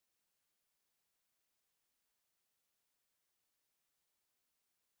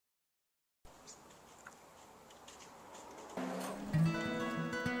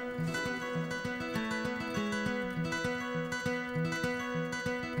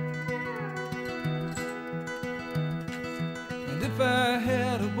And if I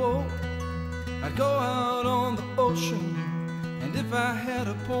had a boat, I'd go out on the ocean. And if I had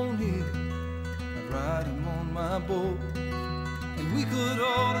a pony, I'd ride him on my boat. And we could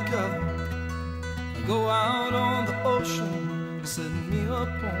all together go out on the ocean, set me up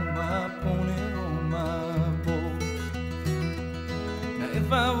on my pony, on my boat. Now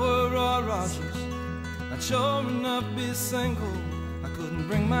if I were Roy Rogers, I'd sure enough be single. I couldn't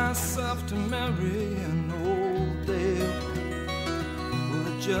bring myself to marry an old Dale. Will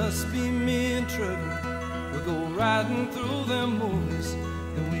it just be me and Trevor? We'll go riding through them movies,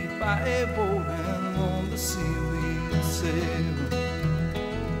 then we'd buy a boat and on the sea we'd sail.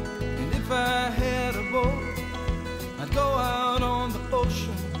 And if I had a boat, I'd go out on the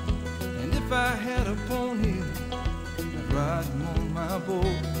ocean. And if I had a pony, I'd ride him on my boat.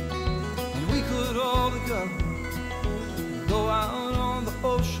 And we could all together go out on the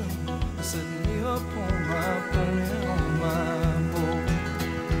ocean, set me up on my pony, on my boat.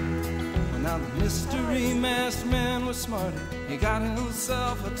 Well, now the mystery masked man was smart. He got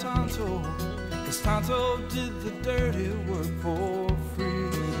himself a Tonto, 'cause Tonto did the dirty work for free.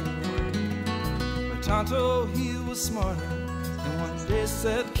 But Tonto, he was smarter, and one day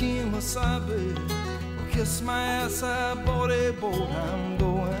said, Kemosabe, well, kiss my ass, I bought a boat, I'm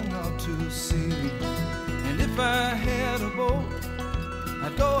going out to sea. And if I had a boat,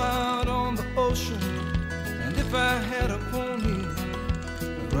 I'd go out on the ocean. And if I had a pony,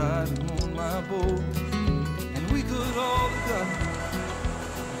 I'd ride him on my boat. And we could all together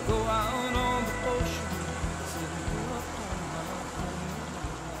go out on the ocean, set me up on my pony.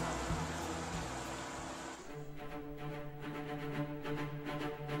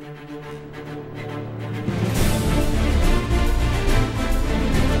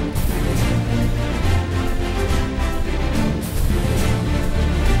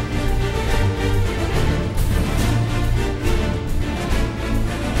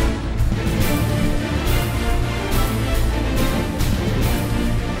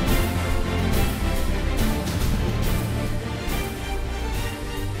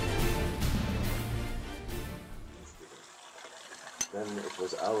 Then it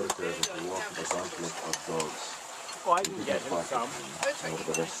was our turn to walk the gauntlet of dogs. Oh, I can get him some. Over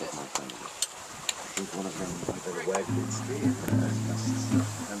the rest of my family. I think one of them either wagged its tail and must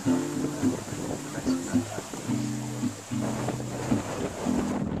end up the next night.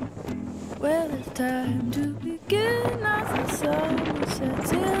 Well, it's time to begin as the sun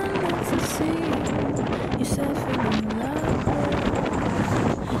sets in. It's a scene you set for me love.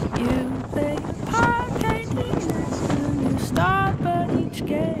 You play a part painting next to a new star, but each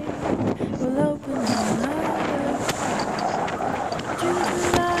gate will open another.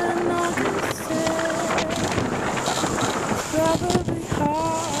 July and August said it's probably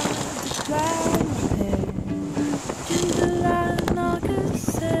hard to climb ahead. July and August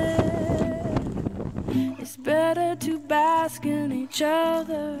said it's better to bask in each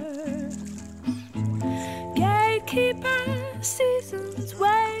other. Gatekeeper, seasons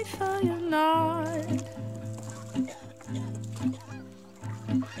wait for your nod.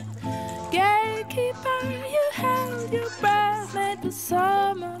 Gatekeeper, you held your breath, made the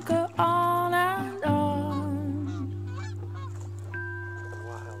summer go on and on.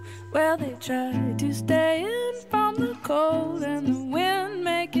 Well, they tried to stay in from the cold and the wind,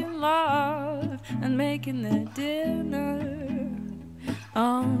 making love and making their dinner,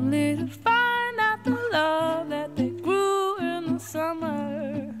 only to find out the love that they grew in the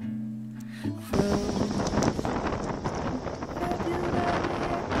summer froze.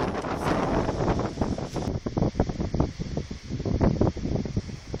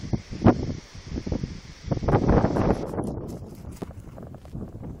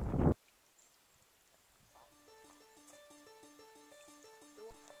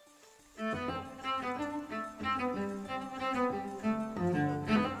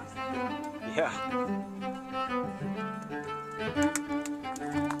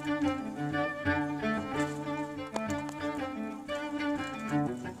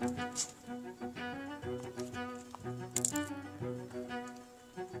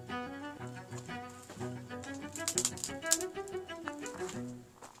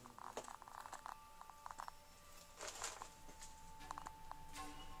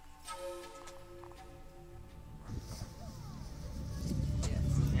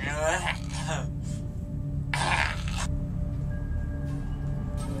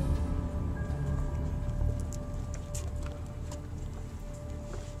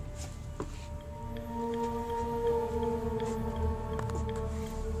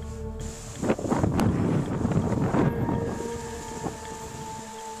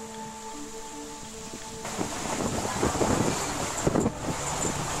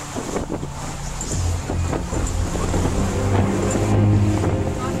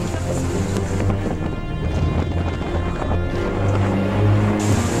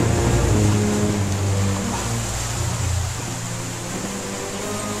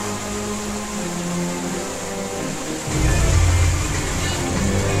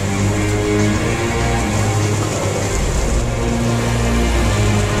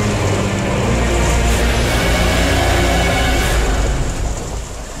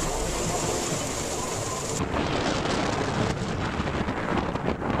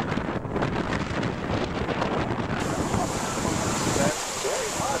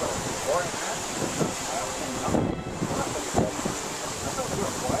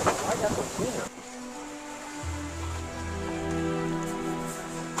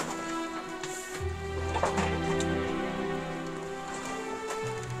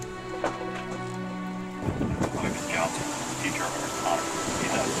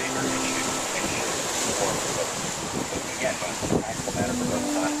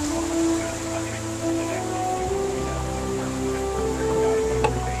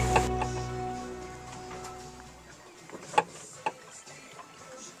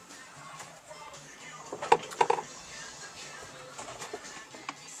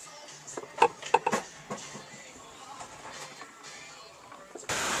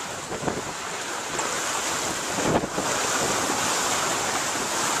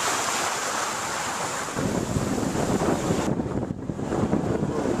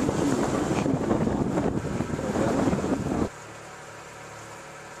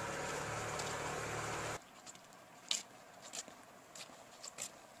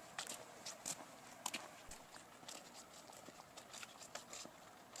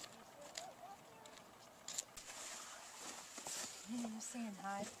 You're saying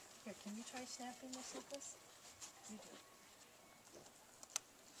hi. Here, can you try snapping this, Nicolas? You do.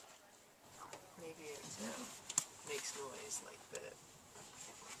 Maybe it makes noise like that.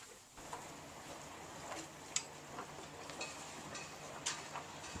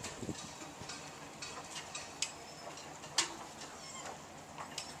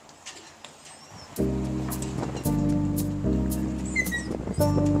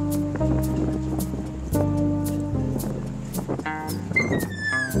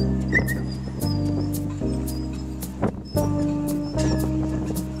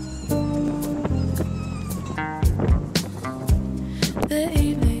 The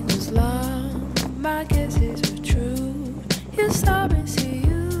evening was long, my guesses were true. You saw me see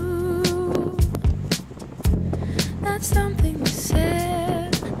you. That's something you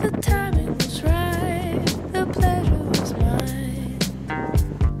said. The timing was right, the pleasure was mine.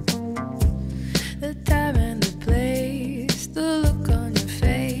 The time and the place, the look on your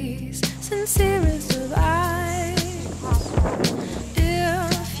face, sincerest of eyes.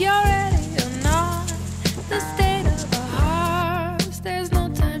 If you're ready or not, the state of our hearts, there's no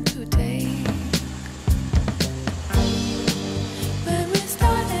time to take. When we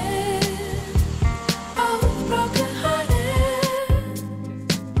started, both broken hearted,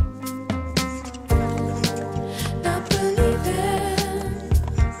 not believing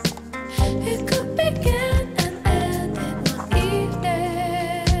it could begin and end in one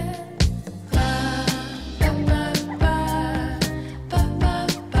evening.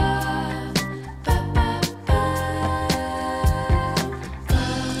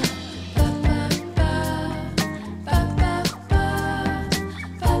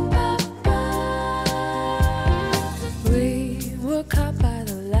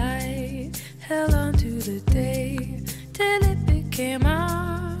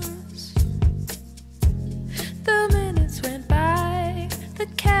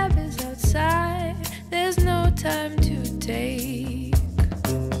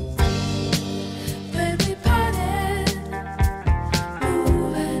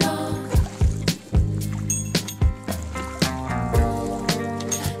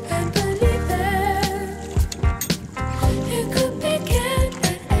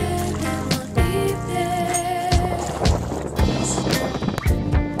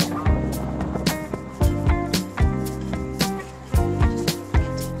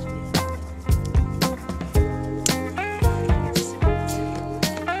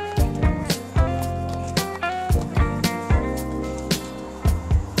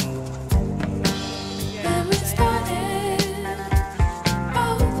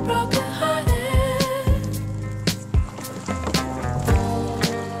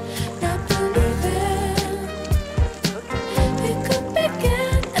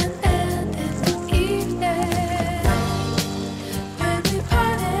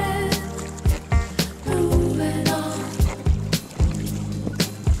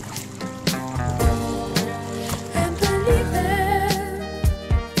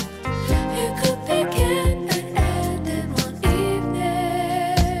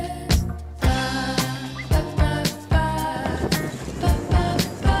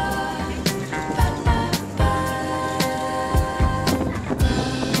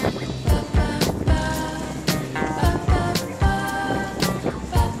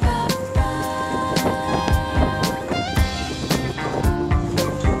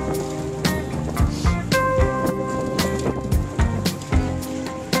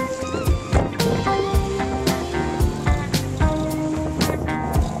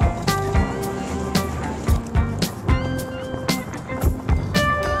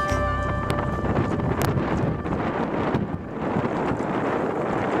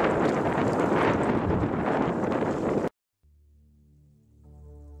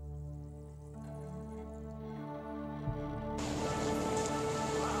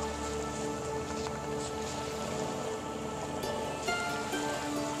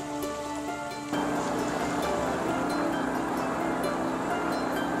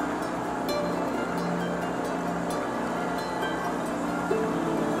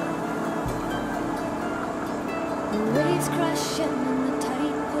 waves crashing and the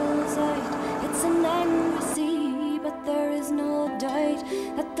tide pulls out. It's an angry sea, but there is no doubt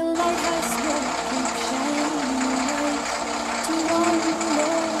that the lighthouse will keep shining light to one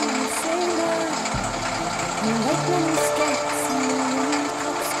lone sailor. The lightning strikes and the wind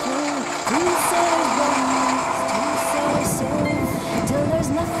cuts cold. Two sailors rise, two sailors sail, till there's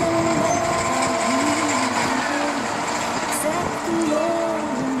nothing left except the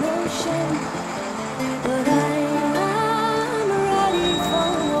rolling ocean. But I'm ready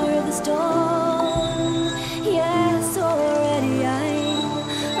for the storm. Yes, already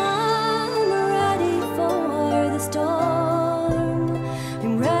I'm ready for the storm.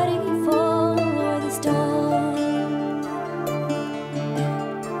 I'm ready for the storm.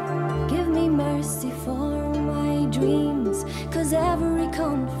 Give me mercy for my dreams, 'cause every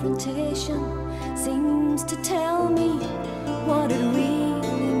confrontation seems to tell me what it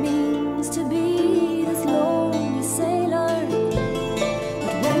really means to be